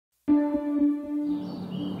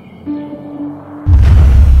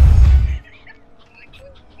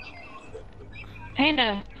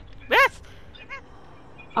Panda. Yes.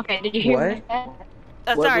 Okay, did you hear What?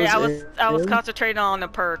 me? Sorry, was I was ew? concentrating on the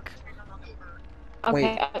perk.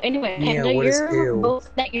 Okay. Wait, Anyway, Nia, Panda, what is your ew? book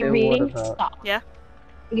that you're Ew, what reading, about? stop. Yeah.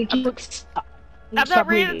 You I'm, keep stop. You I'm not stop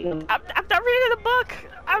reading. reading. I'm not reading the book.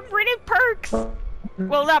 I'm reading perks.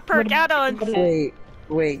 Well, not perk What add-ons.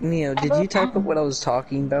 Wait, Neo, did you type up what I was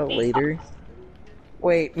talking about later?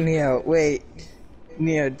 Wait, Neo,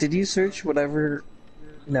 did you search whatever?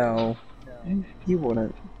 No, you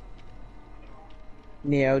wouldn't.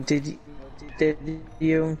 Neo, did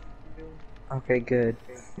you? Okay, good.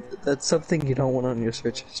 That's something you don't want on your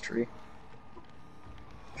search history.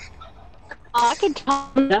 I can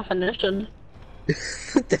tell the definition.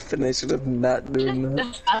 The definition of not doing that.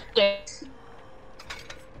 Disgusting.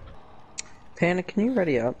 Panda, can you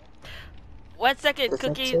ready up? 1 second, For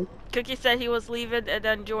fuck's sake? Cookie said he was leaving and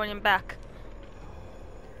then joining back.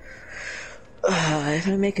 If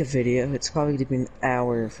I make a video, it's probably gonna be an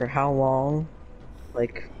hour. For how long?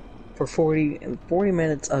 Like, for 40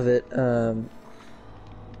 minutes of it,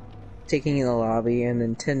 taking in the lobby, and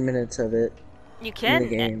then 10 minutes of it You in the can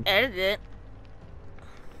game. edit it.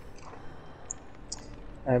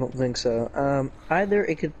 I don't think so. Either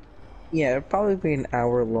it could, yeah, it'd probably be an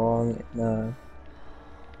hour long.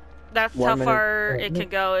 That's 1 how minute. far it can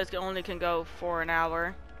go. It only can go for an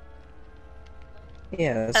hour.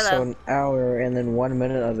 Yeah, Hello. so an hour and then 1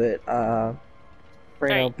 minute of it, right now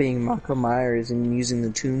Right. being Michael Myers and using the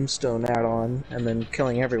Tombstone add-on and then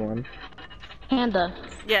killing everyone. Panda,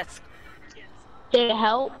 Yes. did it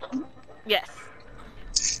help?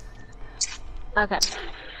 Yes. Okay.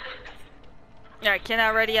 Alright, can I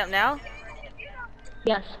ready up now?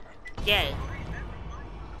 Yes. Yay.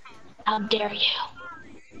 How dare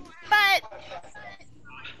you? But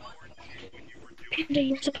Panda,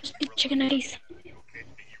 you're supposed to be chicken eggs.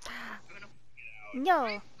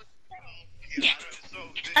 no. Yes.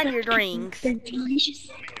 Onion rings. They're delicious.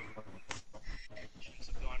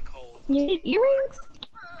 You need earrings?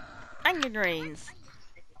 Onion rings.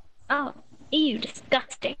 Oh, ew,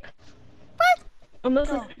 disgusting. What?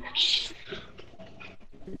 Almost Oh. like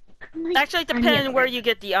Actually, it depends on where you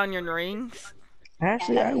get the onion rings.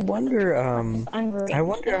 Actually, I wonder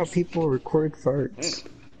how people record farts.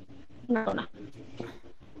 No.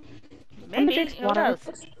 Maybe. Who knows?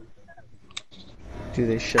 Do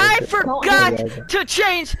they show I it? forgot to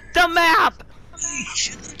change the map! You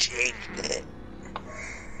should have changed it.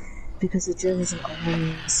 Because the gym isn't all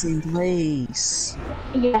in the same place.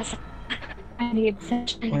 Yes. I need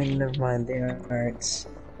attention. Wait, never mind, they aren't.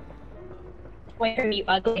 Wait, are you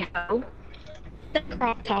ugly hoe? The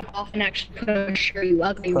crop top off and actually put on a shirt, you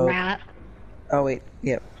ugly Oh. rat. Oh wait,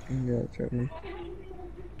 yep. Yeah, that's right.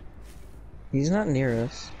 He's not near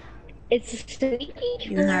us. It's a sneaky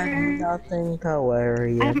You have killer. nothing to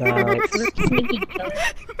worry I've about. never heard of a sneaky killer.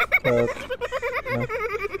 No.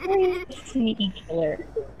 Where's the sneaky killer?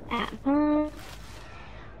 At home?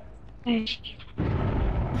 Where is she?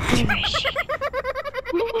 Where is she?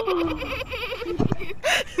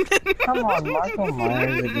 Come on, Michael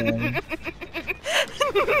Myers again.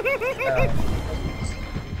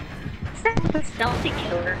 Is that the stealthy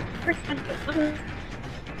killer? Where's the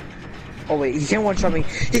Oh wait, he can't one-shot me.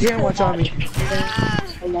 He can't one-shot me.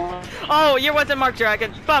 Oh, you wasn't Mark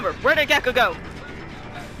Dragon. Bummer. Where did Gecko go?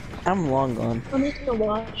 I'm long gone. I'm just gonna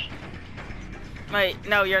watch. Wait,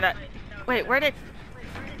 no, you're not. Wait, where did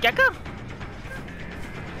Gecko?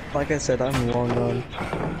 Like I said, I'm long gone.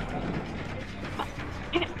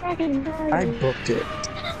 I booked it.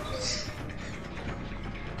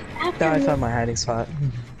 Now I found my hiding spot.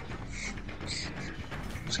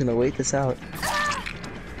 Just gonna wait this out.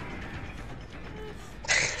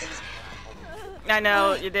 I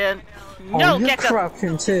know, you did. Oh, No, you're Gecko!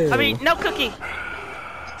 corruption too. I mean, no Cookie!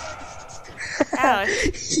 Ouch.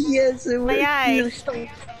 Yes, it My was.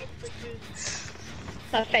 eye!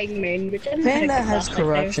 A fake moon, which is Panda has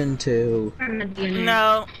corruption too.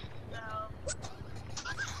 No.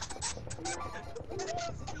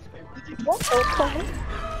 What the fuck?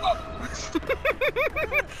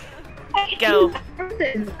 Go.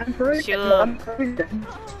 I'm frozen. Sure. I'm frozen.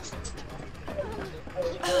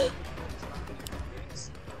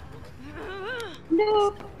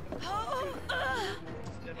 No.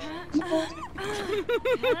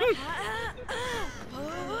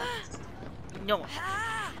 No.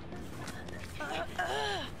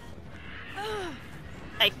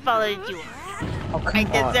 I followed you. Oh, come I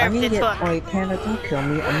on. deserve need to this get. one. Wait, Panda, don't kill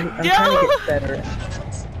me. I'm No! trying to get better.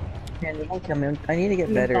 Panda, don't kill me. I need to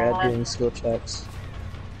get better at doing skill checks.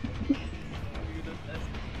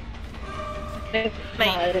 I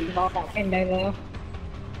didn't that window though.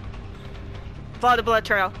 Follow the blood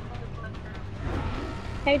trail.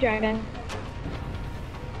 Hey, Dragon.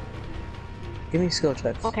 Give me skill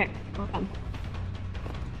checks. Okay, welcome.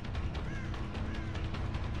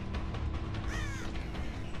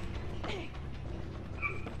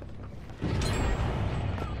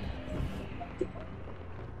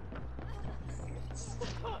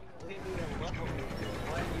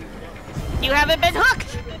 You haven't been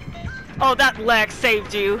hooked! Oh, that lag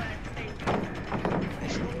saved you.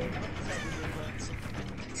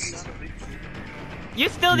 You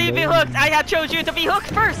still need to be hooked. I had chose you to be hooked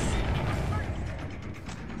first.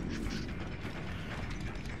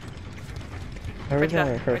 Where'd you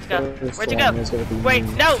go? Where'd you go? Where'd you go? Wait,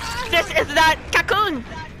 no! This is not Cocoon!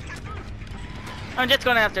 I'm just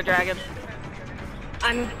going after Dragon.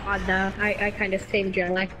 I'm odd though. I kind of saved your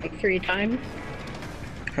life like 3 times.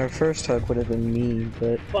 Our first hook would have been me,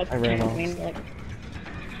 but I ran off. Like...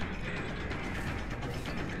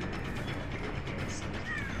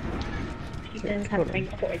 He doesn't have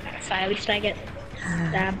rank 4 attacks, so at least I get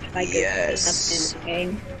stabbed by good stuff in the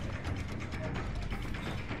game.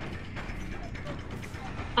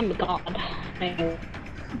 I'm a god. I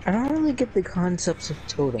don't really get the concepts of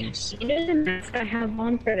totems. You know the mask I have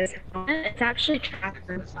on for this helmet? It's actually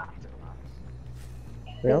tracker.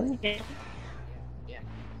 Really?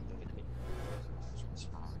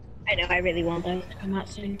 I know, I really want those to come out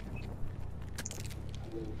soon.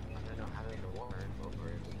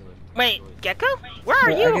 Wait, Gecko? Where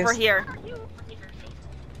are you over here?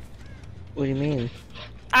 What do you mean?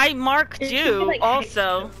 I marked you like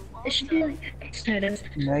also. It should be like X totems.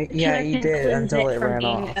 Yeah, you did until it ran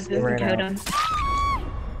off. It ran out.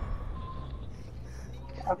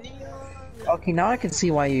 Okay, now I can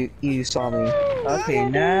see why you saw me. Okay,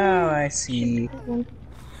 now I see.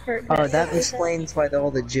 Oh, that explains why all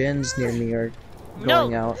the gens near me are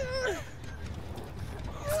going out.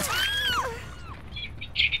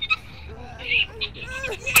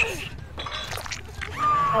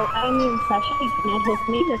 Oh, I mean, Sasha, you cannot hook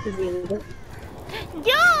me. This is illegal.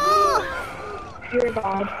 Yo! You're a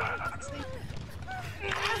god.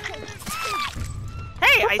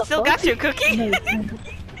 Hey, I still got your cookie.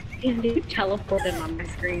 You teleported on my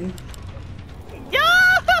screen. Yo!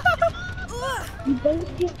 You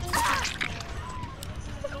both did.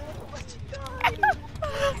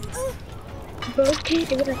 Both can't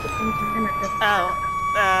do it at the same time at this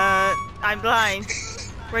Oh, I'm blind.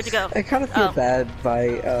 Where'd you go? I kind of feel bad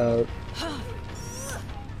by,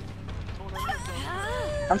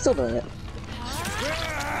 I'm still doing it.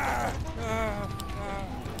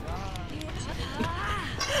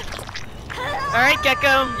 Alright,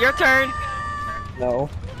 Gecko, your turn. No.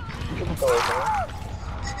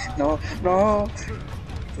 No, no!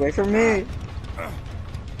 Wait for me!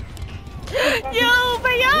 Yo,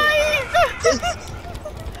 my eyes!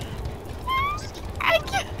 I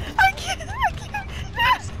can't.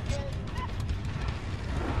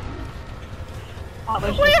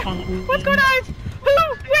 Where? What's going on? Who?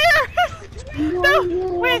 Where? No,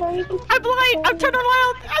 wait, I'm blind. I'm turning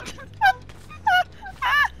around.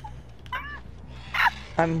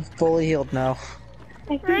 I'm fully healed now.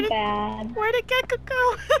 I feel bad. Where did Gecko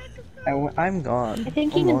go? I'm gone. I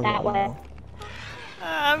think he went that way.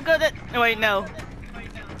 I'm gonna. Oh, wait, no.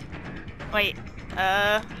 Wait.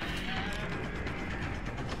 That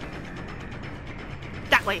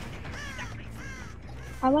way.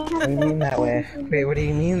 What do you mean that way? Wait, what do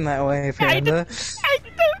you mean that way, Panda? I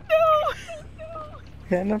don't know.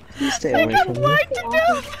 Panda, please stay away from me. What to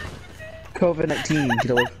do? COVID-19,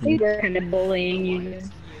 get away from me. They're kind of bullying you.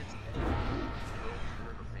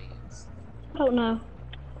 I don't know.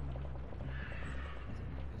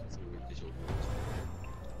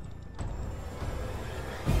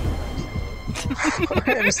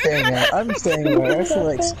 I'm staying there. I feel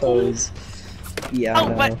exposed. Yeah, Oh, I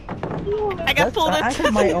know. what? I got pulled I into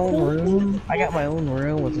got my own room. I got my own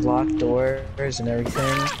room with locked doors and everything.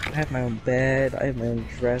 I have my own bed. I have my own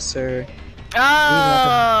dresser.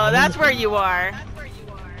 Oh, that's where you are.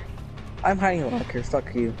 I'm hiding in a locker.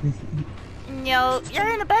 Fuck you. No, you're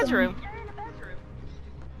in a bedroom.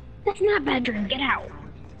 That's not bedroom. Get out.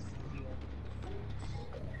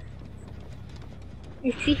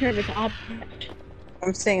 You see her as an object.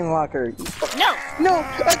 I'm staying in the locker. No. No,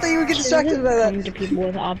 I thought you would get distracted by that. To people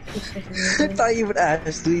with objects. I thought you would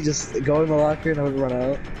actually just go in the locker and I would run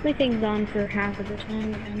out. My thing's on for half of the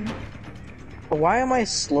time again. Why am I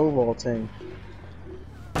slow vaulting?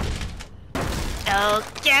 Oh,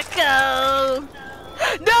 Gecko!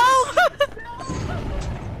 No!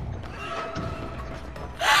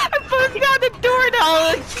 I'm pushing out the door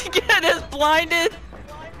now. Again, is blinded.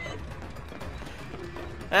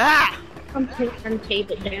 Ah! I'm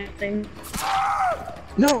table dancing.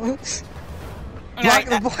 No! Block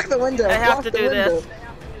the window. I have block to the do window. this.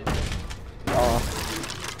 Oh.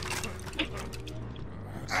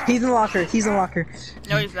 He's in the locker. He's in the locker.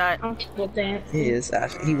 No, he's not. He is.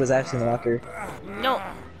 He was actually in the locker. No.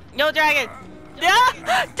 No, dragon. No!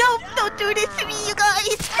 Don't do this to me, you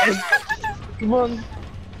guys. Come on.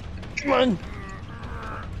 Come on.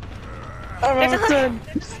 I'm There's a almost done.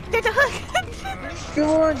 There's a hook. Come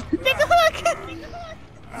on. There's a hook.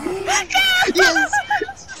 Yes.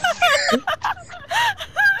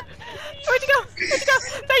 Where'd you go? Where'd you go?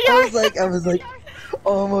 There you are. I was like,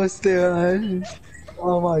 almost there.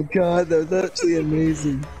 Oh my god, that was actually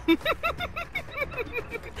amazing.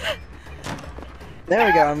 There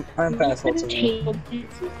we go. I'm fast forwarding.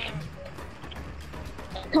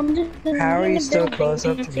 How are you still close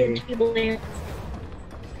up to me?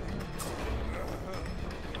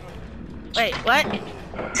 Wait, what?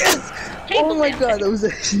 Yes! Oh my god, that was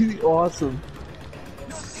actually awesome.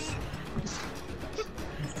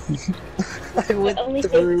 I went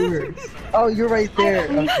through her. Oh, you're right there.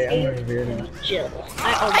 Okay, I'm right here now. I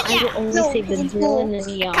will only save the villain and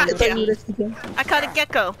the I caught a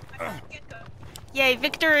gecko. Yay,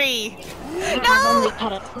 victory! No!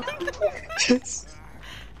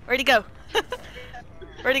 Where'd he go?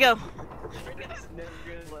 Where'd he go?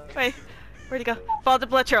 Wait, where'd he go? Follow the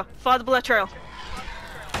blood trail. Follow the blood trail.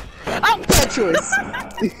 Oh! Bad choice.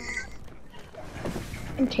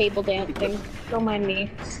 I'm table dancing. Don't mind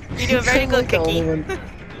me. You do a very good cookie.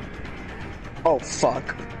 Oh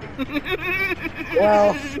fuck.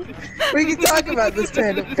 Well, we can talk about this,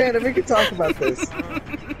 Panda. Panda, we can talk about this.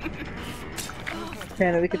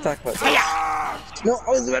 Panda, we can talk about this. No, I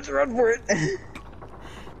was about to run for it.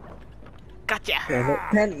 Gotcha.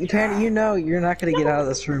 Panda, you know you're not gonna get out of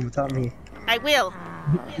this room without me. I will.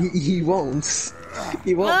 He won't.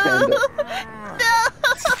 He won't, Panda. No!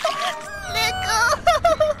 Let go!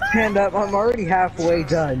 Panda, I'm already halfway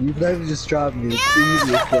done. You've never just dropped me. It's the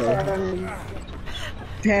easiest way.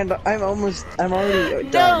 Panda, I'm already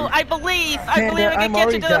done. No, I believe. I Panda, believe I can I'm get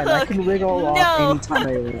already you to the done. hook. I can wiggle off anytime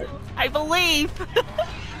I want. I believe.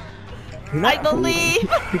 You're not I believe.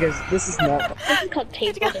 Because this is not. This is called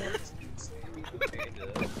table dance.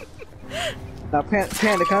 Now,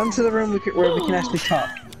 Panda, come to the room where we can actually talk.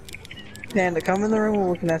 Panda, come in the room where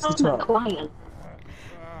we can actually talk.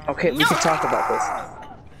 Okay, we can talk about this.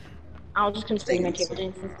 I'll just continue my table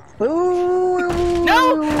dancing.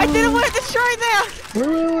 No, I didn't want to destroy that.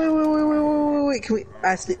 Wait, can we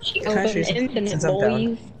actually? Can I show you something? Since I'm down.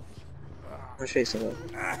 I'm gonna show you something.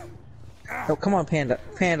 Oh, come on, Panda.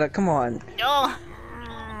 Panda, come on. No.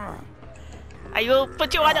 I will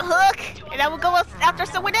put you on a hook, and I will go after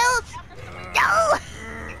someone else. No.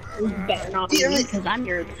 You better not be me, because I'm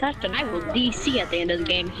your obsessed, and I will DC at the end of the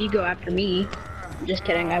game if you go after me. Just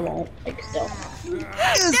kidding, I won't. Like, still.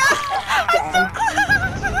 Yes! No!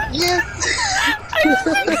 Yes!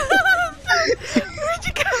 Where'd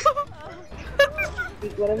you go?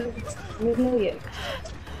 Whatever. Move no yet.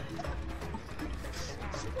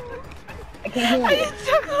 I can't hear you. I'm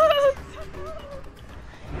so close.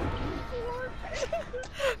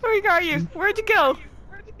 Where are you? Where'd you go?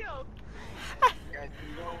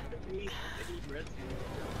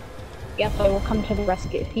 Yes, I will come to the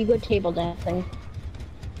rescue. If you go table dancing.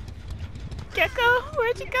 Gecko,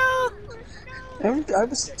 where'd you go?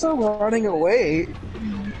 I'm still running away.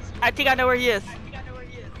 I think I know where he is.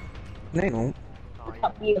 They don't. Look how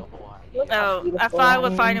beautiful. Look how Oh, I beautiful thought I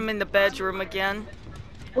would am. find him in the bedroom again.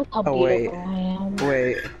 Look how Oh, wait. beautiful I am.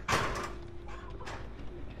 Wait.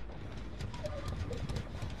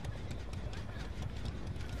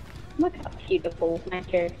 Look how beautiful my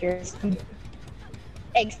character is.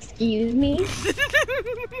 Excuse me?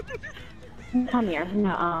 Come here.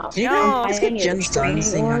 No. Can you No. guys get Jen's done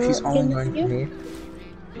seeing how she's only going for me?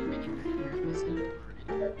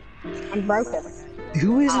 I'm broken.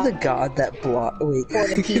 Who is the god that block? Wait, For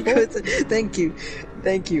the people?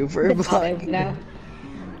 thank you for blocking. No.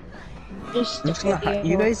 Just I'm just gonna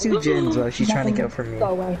you guys do Jen's while she's trying to get from me. Go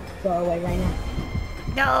away right now.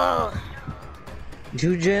 No.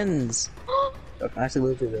 Do Jen's. I can actually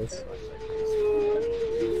live through this.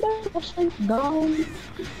 Gone.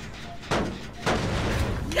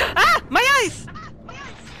 Ah! My eyes!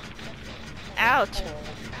 Ouch.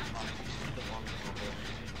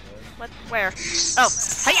 What? Where? Oh,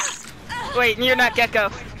 hiya! Wait, you're not Gecko.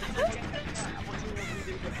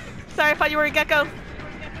 Sorry, I thought you were a Gecko.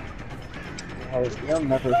 You'll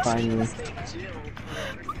never find me.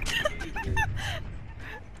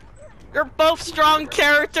 You're both strong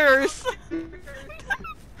characters.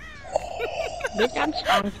 Bitch, I'm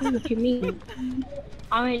strong too, what you mean?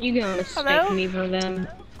 How are you gonna mistake Hello? me for them?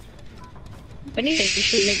 If anything, you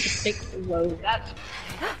should make the stick low. That's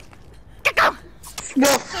Go! No!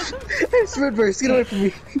 I swear burst, get away from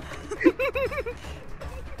me.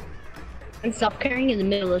 and stop carrying in the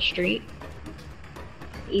middle of the street.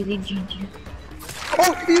 Easy GG.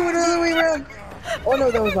 Oh, you went the other way around! Oh no,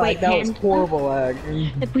 that was lag. Wait, That was man. horrible lag.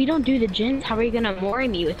 If we don't do the gyms, how are you gonna worry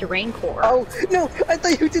me with the Rancor? Oh, no! I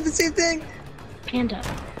thought you did the same thing! Panda.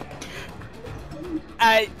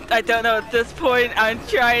 I don't know at this point. I'm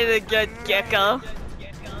trying to get Gecko.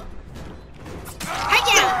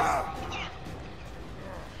 Hiya!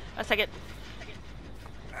 A second.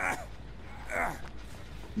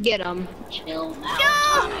 Get him. Chill out.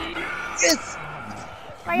 No! Yes!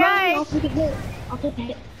 My Run, eye! I'll take a hit. I'll take a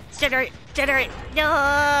hit. Generate! Generate!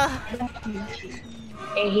 No!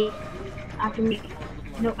 Hey, after me.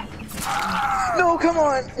 No. No, come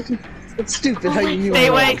on! It's stupid how you knew Stay I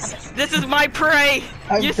away! was. This is my prey!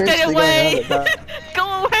 I'm You stay basically away! going out of Go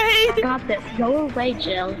I away! got this. Go away,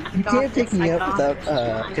 Jill. You can't pick me up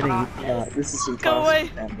without getting. This is impossible. Go away.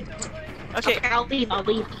 Okay. Okay, I'll leave. I'll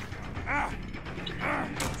leave.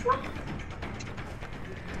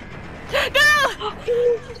 No!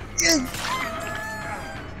 Yes!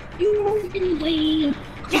 You can leave.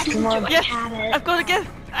 Yes! Come on. Yes! Had it.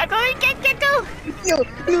 I'm gonna get Gecko!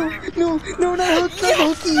 No, not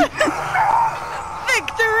Hooky!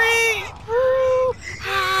 Victory! Woo!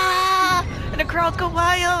 Ah! And the crowds go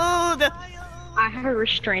wild! I have a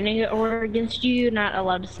restraining order against you. You're not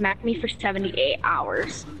allowed to smack me for 78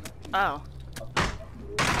 hours. Oh.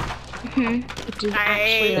 Which is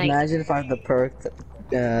actually like. Imagine if I have the perk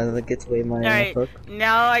that gets away my Alright, hook.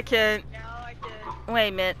 now I can... Wait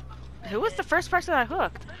a minute. Who was the first person I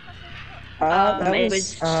hooked? That it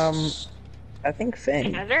was, I think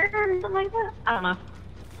Fang. Or something like that? I don't know.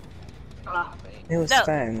 It was No.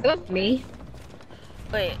 Fang. It was me.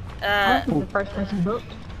 Wait, I was the first person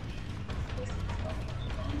booked.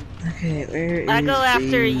 Okay, where is I go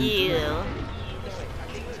after the... you.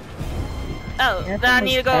 Oh, Yeah, then I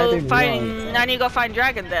need to go either find. one. I need to go find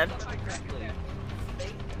Dragon then.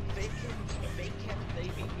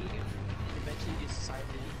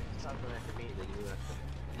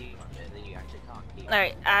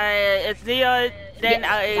 Alright, it's Leon. Then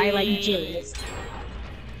I like Jill's.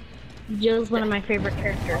 Jill's one of my favorite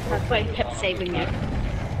characters. That's why I kept saving you.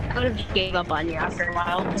 I would have just gave up on you after a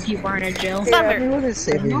while if you weren't a Jill. Yeah, everyone is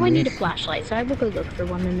saving Now I me. need a flashlight, so I will go look for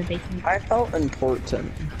one in the basement. I felt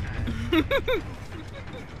important.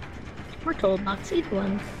 We're told not to see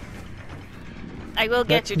one. I will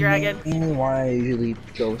get you, Dragon. That's mainly why I usually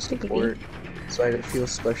go support, so I feel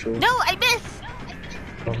special. No, I missed.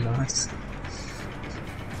 Oh, nice.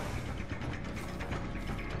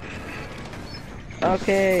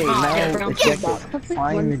 Okay, now the check it.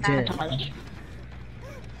 Find the gym.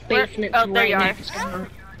 Where- Basement's oh, there right you are. next door.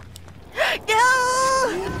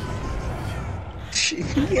 No!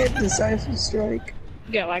 He had decisive strike.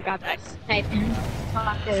 Go, I got that. Hey,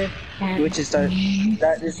 Parker, Which is that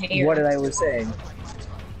is what I was saying.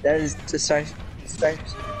 That is decisive.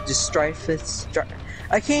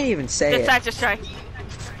 I can't even say it. Decisive strike.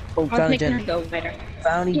 Oh, I was found a making her gym. go later.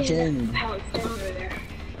 Found a gym. Oh, it's down over there.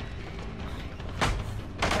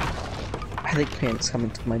 I think Pant's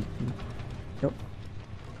coming to my. Nope.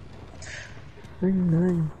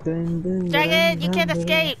 Dragon, you can't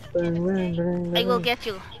escape. I will get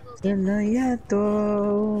you. Hold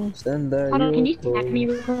on, can you smack me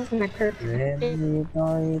real quick from my perk?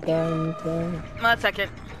 1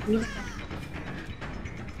 second.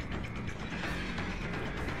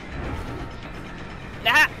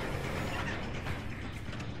 Ah!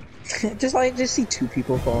 just see two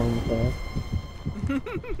people falling in the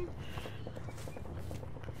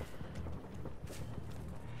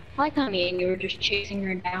I like how me and you were just chasing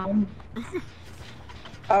her down.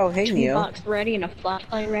 Oh, hey Neo. Toolbox ready and a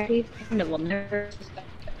flashlight ready. And it will never suspect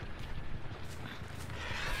it.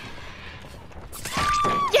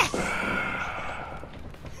 Yes!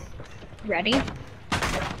 Ready?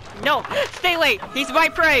 No! Stay away! He's my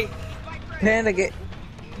prey! Panda get.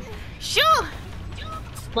 Shoo!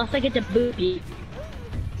 Plus I get to boot you.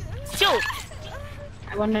 Shoo!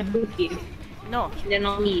 I want to boot you. No. Then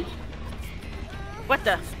I'll leave. What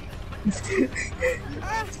the?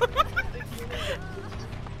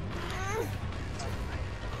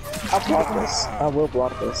 I'll block this. I will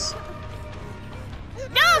block this.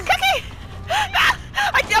 No, Cookie! Ah!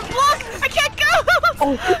 I can't block! I can't go!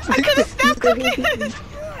 Oh, I couldn't stop Cookie!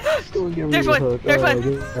 There's one! There's one!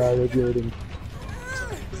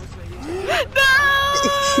 No!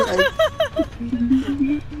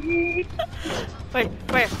 Wait,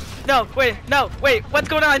 wait, no, wait, no, wait, what's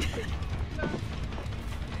going on?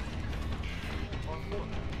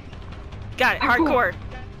 Got it. Hardcore.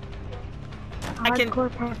 I can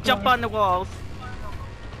Hardcore jump on the walls.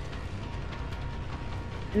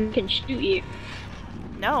 I can shoot you.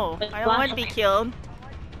 No, I don't want to be killed.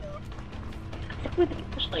 With the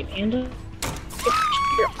flashlight, Panda.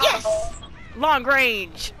 Yes! Long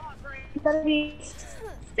range. That'd be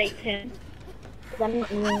Satan. No,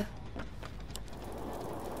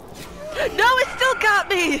 it still got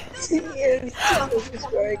me!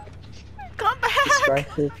 Come back!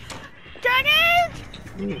 Dragon!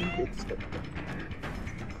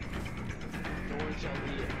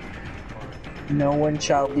 No one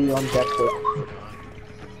shall be on deck with.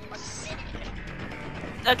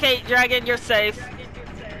 Okay, Dragon, you're safe.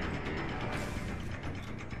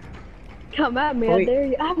 Come at me, Wait. there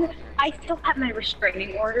you I still have my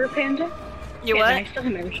restraining order, Panda. You Panda, what? I still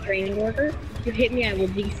have my restraining order. If you hit me, I will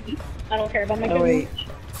DC. I don't care about my Oh wait. goodness.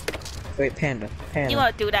 Wait, Panda. You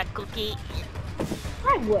won't do that, Cookie.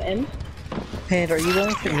 I wouldn't. Panda, are you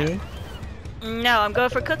going for me? No, I'm going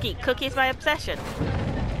for Cookie. Cookie's my obsession.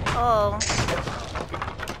 Oh.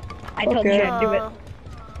 I told you I'd do it.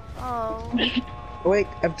 Oh. Wait,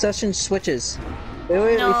 obsession switches.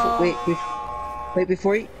 Wait, No. wait,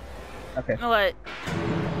 before you... Okay. What?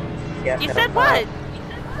 Yeah, You no, said what?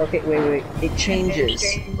 Okay, wait, it changes.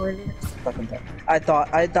 Fucking thing. I thought,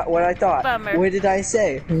 what I thought. Bummer. What did I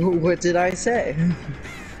say? What did I say?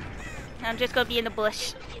 I'm just gonna be in the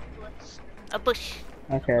bush. A bush.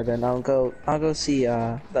 Okay, then I'll go see,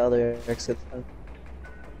 the other exit.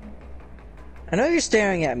 I know you're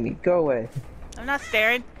staring at me. Go away. I'm not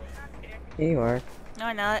staring. Here you are. No,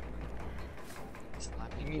 I'm not.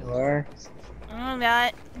 Here you are. No, I'm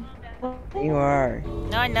not. Here you are.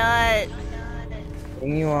 No, I'm not.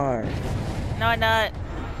 Here you are. No, I'm not.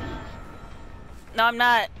 No, I'm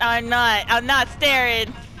not. No, I'm not. I'm not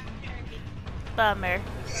staring. Bummer.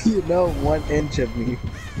 You know 1 inch of me.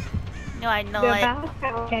 No, I'm not.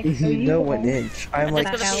 You know 1 inch. I'm I'm like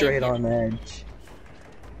just gonna be straight in on edge.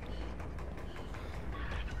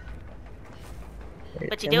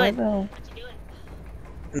 What you Am I doing? though?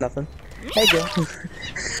 Nothing. Hey, Joe.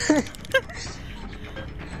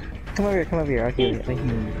 Come over here. I'll heal you.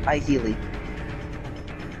 I heal you.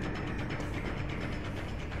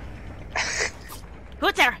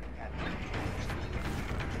 Who's there?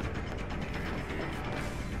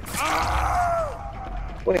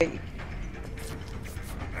 Wait.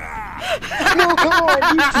 No, come on!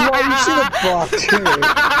 You should have blocked her.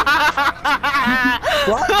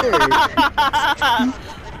 Blocked her.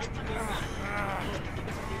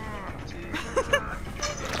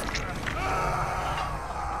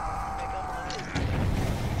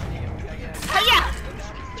 Hiya!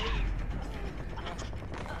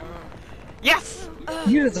 Yes!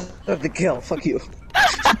 You deserve the kill. Fuck you.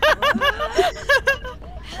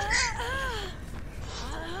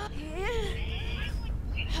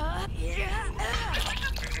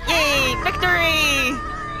 Yay! Victory!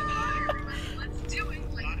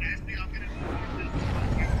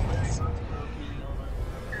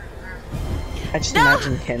 I just No!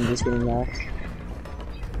 imagine Ken just getting knocked.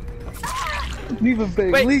 Leave him,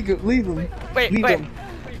 babe. Wait. Leave him. Wait, Leave wait. him.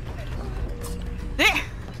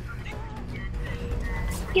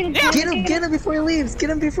 Get him before he leaves. Get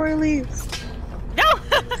him before he leaves. No!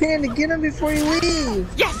 Panda, get him before he leaves.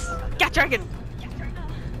 Yes! Got Dragon!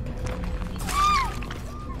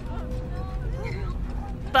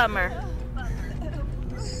 Bummer.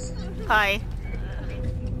 Hi.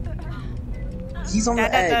 He's on the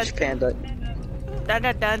Dun, dun, dun. edge, Panda. Dun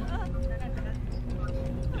dun dun.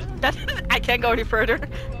 I can't go any further.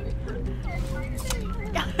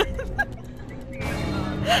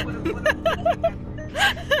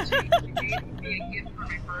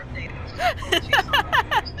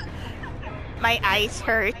 My eyes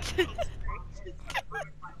hurt.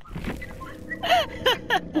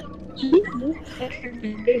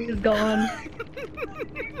 This is gone.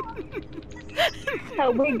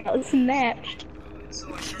 How wig got snatched.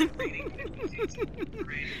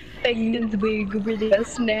 Penguin's wig really got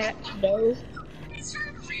snatched, though.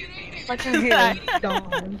 Like her hair is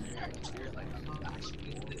gone.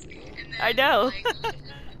 I know.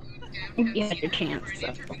 You had your chance,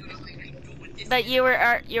 so. But you were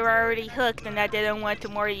already hooked, and I didn't want to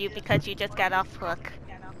more you because you just got off hook.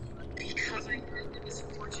 Because I heard the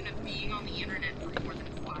misfortune of being on the internet for more than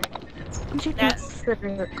 5 minutes. That's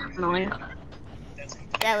annoying.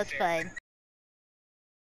 That was fun.